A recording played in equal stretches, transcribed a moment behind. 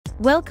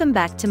Welcome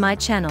back to my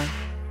channel.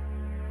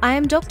 I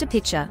am Dr.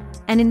 Pitcher,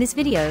 and in this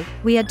video,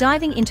 we are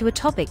diving into a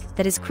topic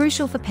that is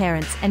crucial for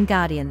parents and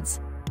guardians.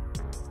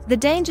 The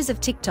dangers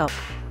of TikTok,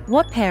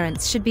 what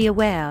parents should be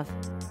aware of.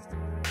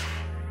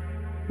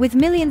 With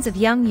millions of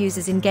young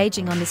users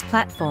engaging on this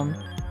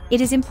platform, it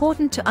is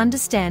important to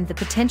understand the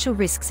potential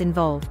risks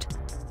involved.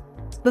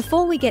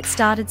 Before we get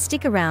started,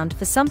 stick around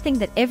for something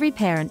that every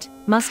parent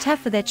must have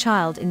for their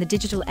child in the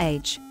digital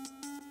age.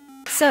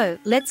 So,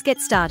 let's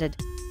get started.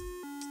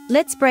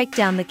 Let's break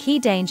down the key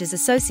dangers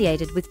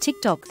associated with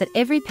TikTok that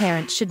every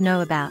parent should know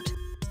about.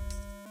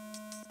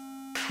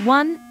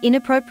 1.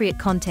 Inappropriate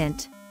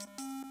content.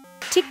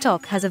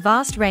 TikTok has a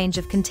vast range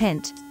of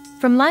content,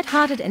 from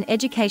light-hearted and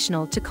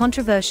educational to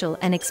controversial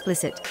and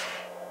explicit.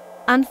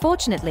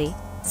 Unfortunately,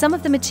 some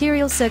of the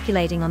material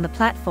circulating on the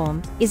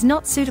platform is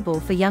not suitable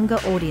for younger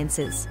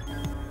audiences.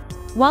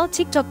 While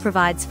TikTok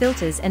provides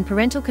filters and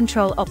parental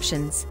control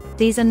options,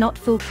 these are not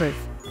foolproof.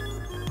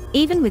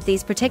 Even with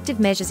these protective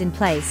measures in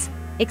place,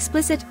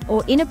 explicit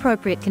or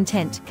inappropriate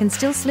content can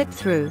still slip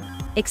through,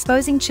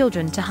 exposing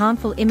children to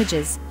harmful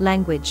images,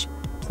 language,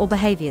 or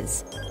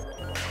behaviors.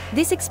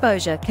 This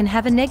exposure can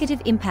have a negative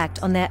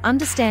impact on their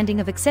understanding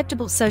of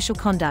acceptable social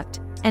conduct,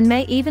 and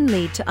may even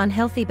lead to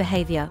unhealthy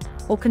behavior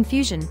or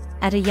confusion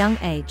at a young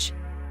age.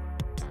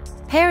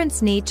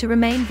 Parents need to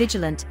remain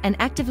vigilant and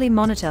actively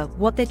monitor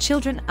what their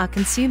children are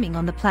consuming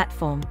on the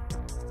platform.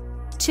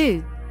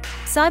 2.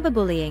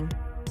 Cyberbullying.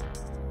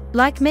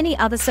 Like many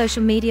other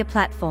social media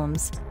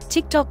platforms,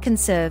 TikTok can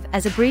serve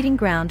as a breeding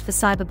ground for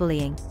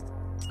cyberbullying.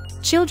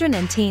 Children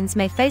and teens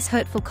may face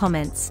hurtful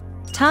comments,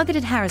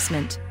 targeted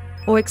harassment,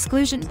 or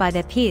exclusion by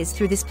their peers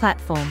through this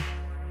platform.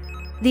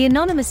 The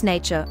anonymous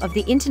nature of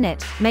the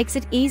internet makes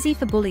it easy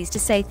for bullies to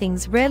say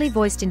things rarely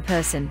voiced in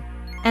person,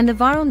 and the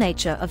viral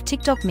nature of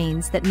TikTok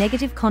means that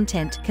negative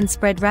content can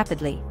spread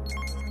rapidly.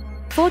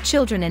 For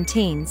children and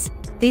teens,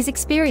 these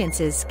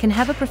experiences can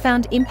have a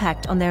profound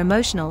impact on their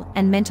emotional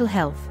and mental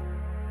health.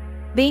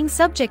 Being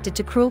subjected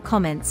to cruel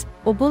comments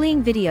or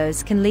bullying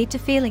videos can lead to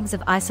feelings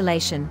of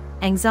isolation,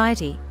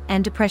 anxiety,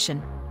 and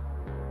depression.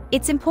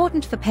 It's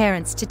important for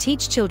parents to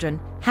teach children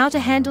how to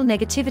handle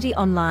negativity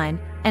online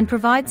and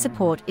provide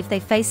support if they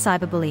face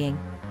cyberbullying.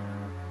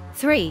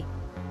 3.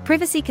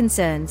 Privacy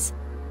concerns.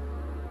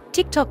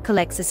 TikTok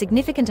collects a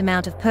significant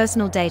amount of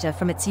personal data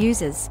from its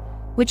users,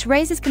 which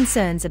raises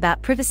concerns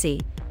about privacy,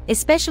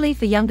 especially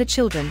for younger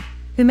children,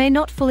 who may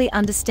not fully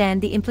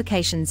understand the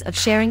implications of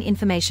sharing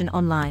information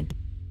online.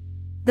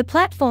 The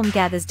platform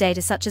gathers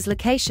data such as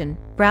location,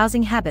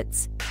 browsing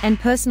habits, and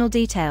personal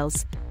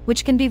details,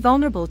 which can be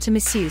vulnerable to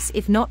misuse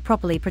if not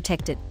properly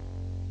protected.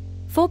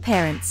 For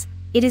parents,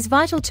 it is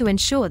vital to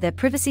ensure their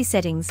privacy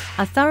settings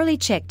are thoroughly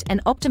checked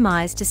and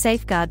optimized to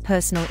safeguard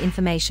personal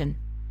information.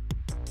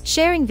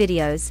 Sharing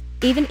videos,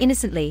 even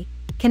innocently,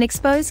 can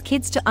expose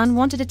kids to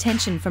unwanted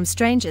attention from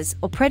strangers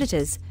or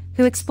predators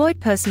who exploit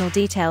personal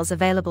details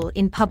available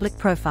in public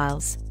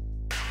profiles.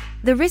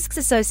 The risks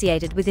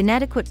associated with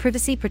inadequate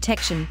privacy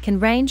protection can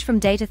range from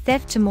data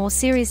theft to more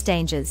serious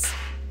dangers,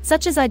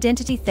 such as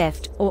identity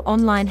theft or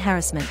online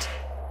harassment.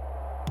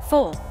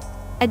 4.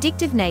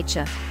 Addictive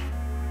nature.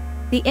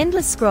 The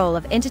endless scroll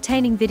of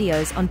entertaining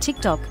videos on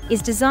TikTok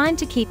is designed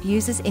to keep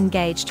users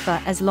engaged for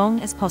as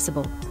long as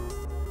possible.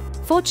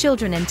 For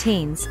children and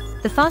teens,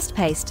 the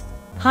fast-paced,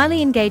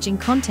 highly engaging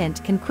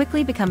content can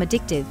quickly become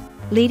addictive,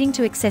 leading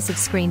to excessive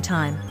screen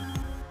time.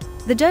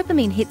 The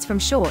dopamine hits from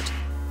short,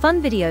 fun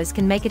videos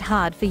can make it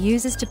hard for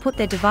users to put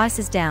their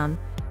devices down,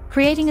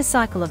 creating a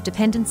cycle of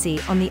dependency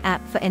on the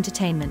app for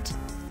entertainment.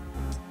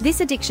 This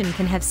addiction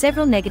can have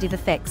several negative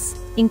effects,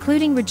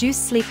 including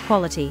reduced sleep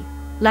quality,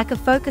 lack of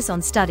focus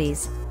on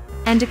studies,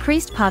 and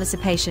decreased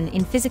participation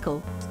in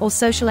physical or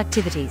social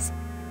activities.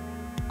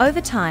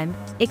 Over time,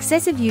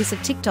 excessive use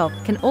of TikTok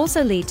can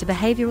also lead to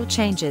behavioral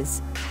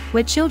changes,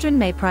 where children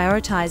may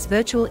prioritize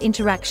virtual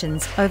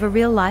interactions over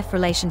real-life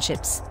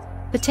relationships,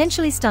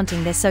 potentially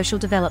stunting their social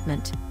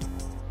development.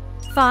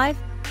 5.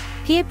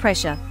 Peer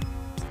pressure.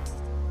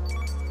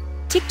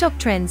 TikTok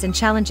trends and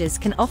challenges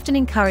can often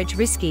encourage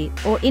risky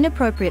or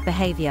inappropriate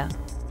behavior,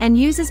 and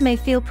users may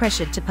feel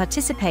pressured to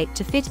participate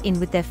to fit in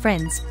with their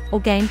friends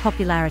or gain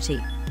popularity.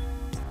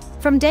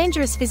 From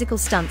dangerous physical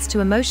stunts to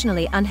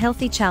emotionally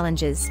unhealthy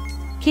challenges,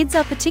 kids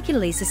are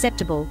particularly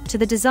susceptible to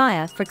the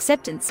desire for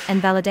acceptance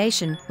and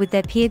validation with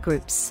their peer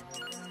groups.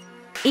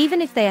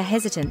 Even if they are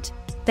hesitant,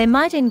 they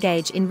might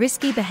engage in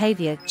risky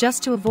behavior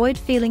just to avoid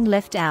feeling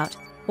left out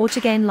or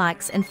to gain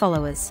likes and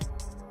followers.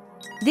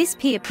 This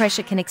peer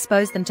pressure can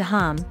expose them to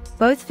harm,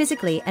 both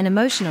physically and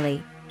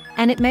emotionally,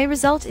 and it may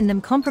result in them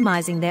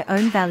compromising their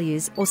own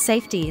values or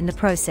safety in the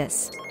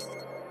process.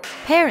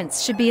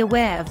 Parents should be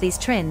aware of these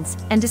trends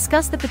and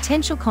discuss the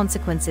potential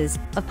consequences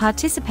of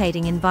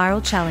participating in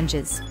viral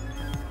challenges.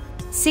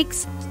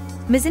 6.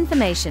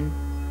 Misinformation.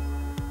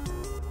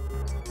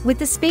 With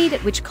the speed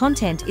at which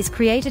content is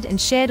created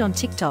and shared on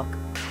TikTok,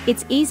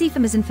 it's easy for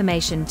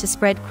misinformation to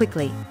spread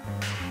quickly.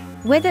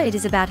 Whether it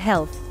is about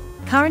health,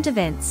 current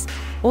events,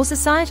 or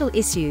societal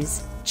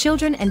issues,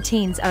 children and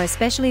teens are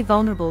especially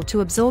vulnerable to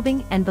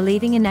absorbing and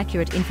believing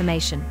inaccurate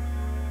information.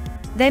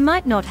 They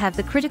might not have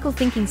the critical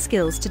thinking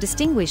skills to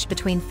distinguish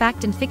between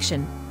fact and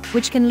fiction,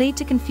 which can lead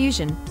to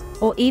confusion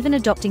or even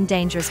adopting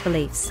dangerous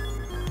beliefs.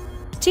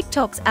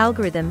 TikTok's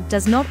algorithm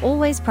does not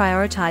always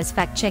prioritize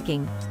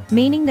fact-checking,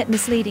 meaning that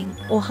misleading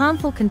or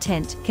harmful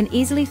content can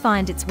easily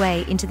find its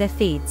way into their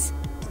feeds.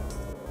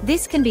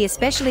 This can be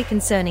especially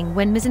concerning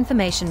when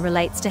misinformation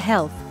relates to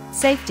health,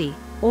 safety,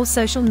 or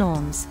social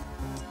norms.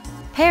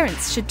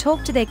 Parents should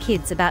talk to their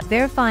kids about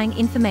verifying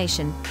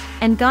information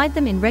and guide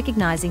them in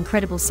recognizing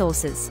credible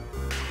sources.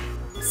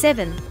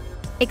 7.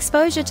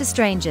 Exposure to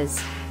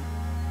strangers.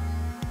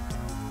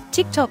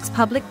 TikTok's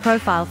public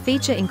profile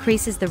feature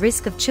increases the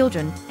risk of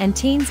children and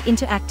teens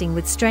interacting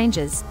with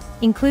strangers,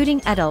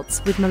 including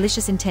adults with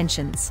malicious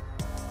intentions.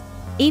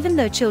 Even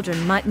though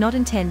children might not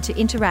intend to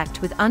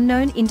interact with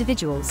unknown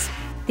individuals,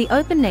 the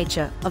open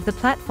nature of the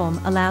platform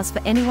allows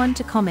for anyone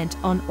to comment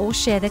on or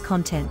share their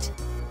content.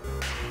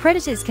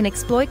 Predators can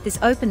exploit this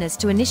openness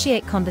to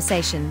initiate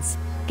conversations,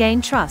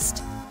 gain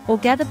trust, or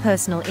gather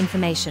personal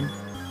information.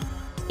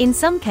 In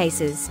some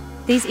cases,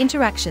 these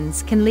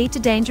interactions can lead to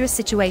dangerous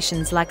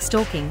situations like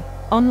stalking,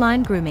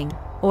 online grooming,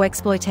 or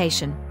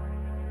exploitation.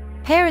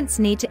 Parents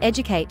need to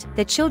educate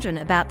their children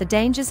about the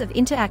dangers of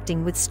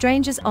interacting with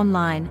strangers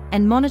online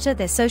and monitor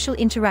their social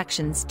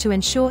interactions to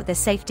ensure their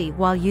safety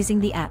while using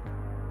the app.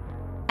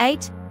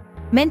 8.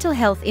 Mental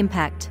health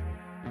impact.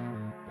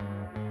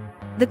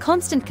 The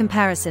constant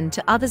comparison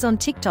to others on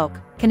TikTok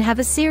can have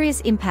a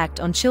serious impact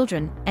on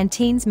children and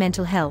teens'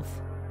 mental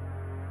health.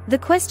 The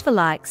quest for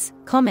likes,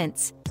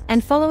 comments,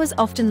 and followers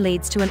often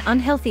leads to an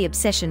unhealthy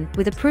obsession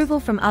with approval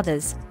from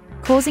others,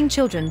 causing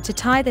children to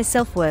tie their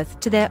self-worth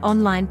to their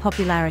online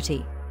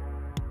popularity.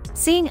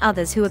 Seeing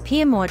others who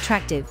appear more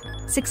attractive,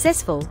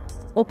 successful,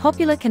 or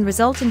popular can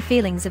result in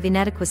feelings of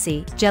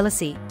inadequacy,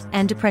 jealousy,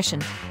 and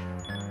depression.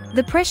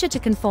 The pressure to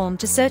conform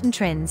to certain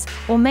trends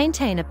or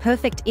maintain a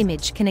perfect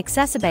image can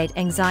exacerbate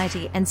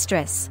anxiety and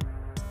stress.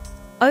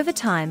 Over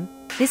time,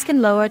 this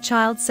can lower a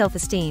child's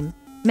self-esteem,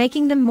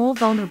 making them more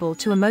vulnerable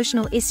to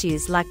emotional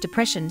issues like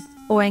depression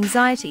or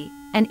anxiety,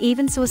 and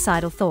even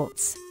suicidal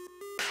thoughts.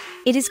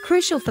 It is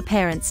crucial for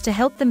parents to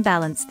help them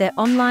balance their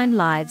online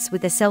lives with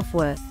their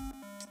self-worth.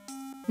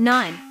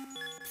 9.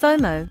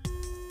 FOMO.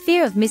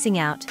 Fear of missing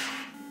out.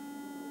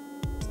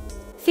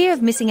 Fear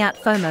of missing out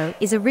 (FOMO)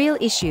 is a real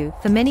issue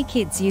for many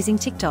kids using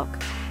TikTok,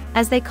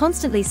 as they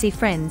constantly see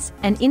friends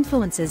and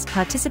influencers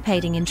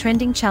participating in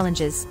trending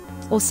challenges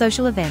or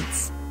social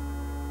events.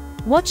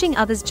 Watching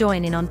others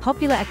join in on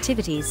popular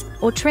activities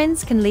or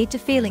trends can lead to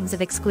feelings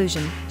of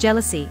exclusion,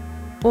 jealousy,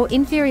 or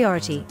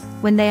inferiority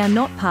when they are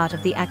not part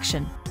of the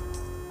action.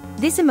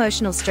 This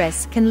emotional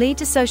stress can lead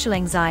to social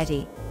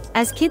anxiety,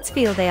 as kids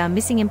feel they are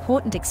missing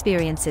important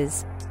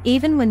experiences,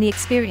 even when the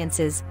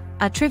experiences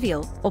are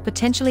trivial or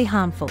potentially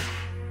harmful.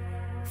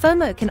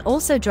 FOMO can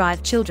also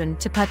drive children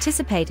to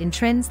participate in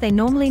trends they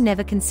normally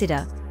never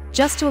consider,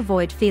 just to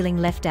avoid feeling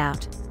left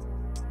out.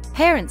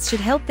 Parents should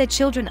help their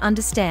children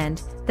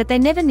understand that they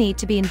never need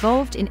to be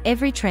involved in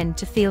every trend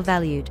to feel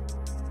valued.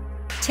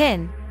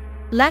 10.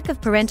 Lack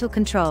of parental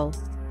control.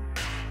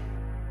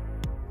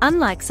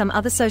 Unlike some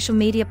other social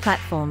media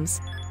platforms,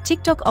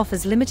 TikTok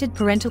offers limited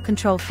parental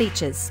control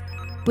features,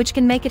 which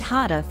can make it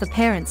harder for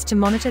parents to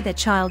monitor their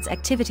child's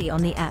activity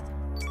on the app.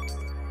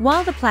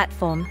 While the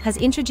platform has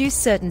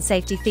introduced certain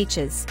safety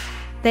features,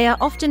 they are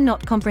often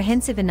not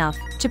comprehensive enough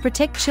to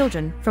protect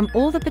children from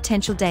all the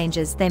potential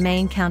dangers they may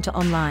encounter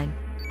online.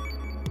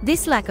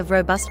 This lack of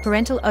robust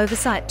parental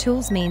oversight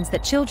tools means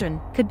that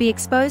children could be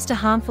exposed to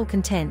harmful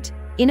content,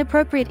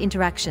 inappropriate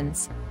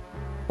interactions,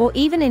 or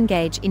even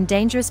engage in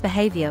dangerous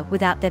behavior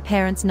without their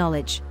parents'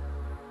 knowledge.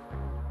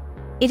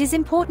 It is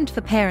important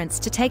for parents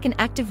to take an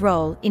active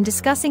role in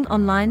discussing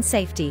online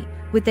safety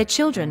with their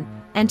children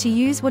and to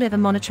use whatever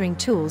monitoring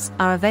tools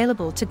are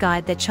available to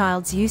guide their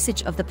child's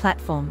usage of the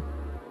platform.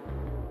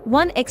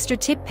 One extra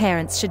tip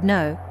parents should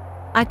know: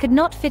 I could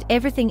not fit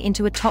everything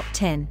into a top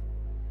 10.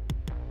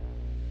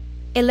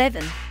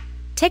 11.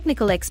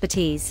 Technical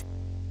expertise.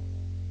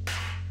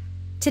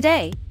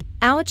 Today,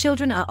 our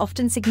children are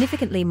often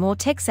significantly more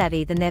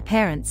tech-savvy than their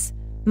parents,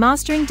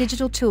 mastering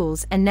digital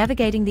tools and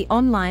navigating the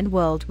online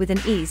world with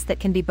an ease that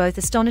can be both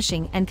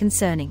astonishing and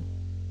concerning.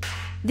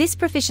 This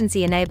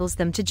proficiency enables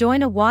them to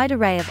join a wide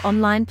array of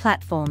online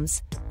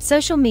platforms,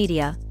 social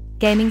media,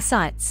 gaming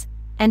sites,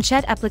 and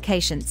chat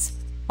applications,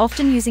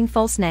 often using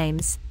false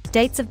names,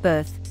 dates of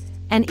birth,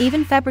 and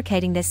even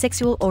fabricating their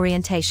sexual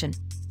orientation.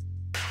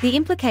 The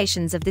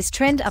implications of this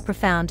trend are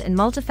profound and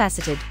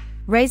multifaceted,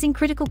 raising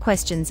critical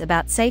questions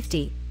about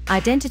safety,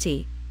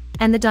 identity,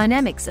 and the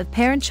dynamics of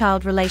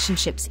parent-child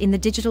relationships in the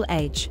digital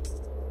age.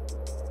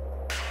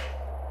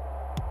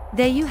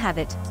 There you have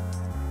it.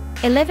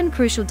 11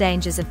 crucial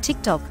dangers of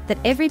TikTok that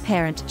every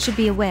parent should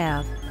be aware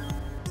of.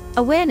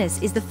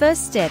 Awareness is the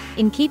first step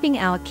in keeping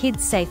our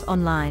kids safe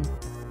online.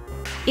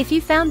 If you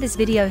found this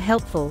video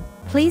helpful,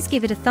 please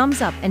give it a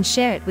thumbs up and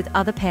share it with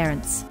other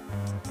parents.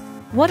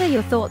 What are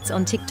your thoughts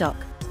on TikTok?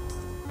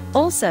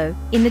 Also,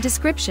 in the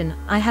description,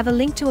 I have a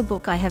link to a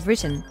book I have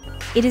written.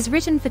 It is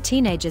written for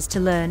teenagers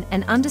to learn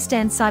and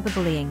understand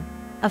cyberbullying,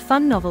 a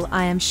fun novel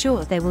I am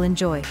sure they will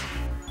enjoy.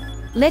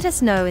 Let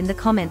us know in the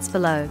comments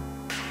below.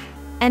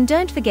 And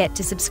don't forget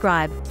to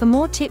subscribe for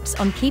more tips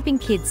on keeping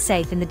kids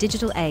safe in the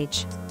digital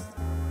age.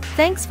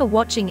 Thanks for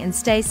watching and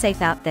stay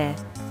safe out there.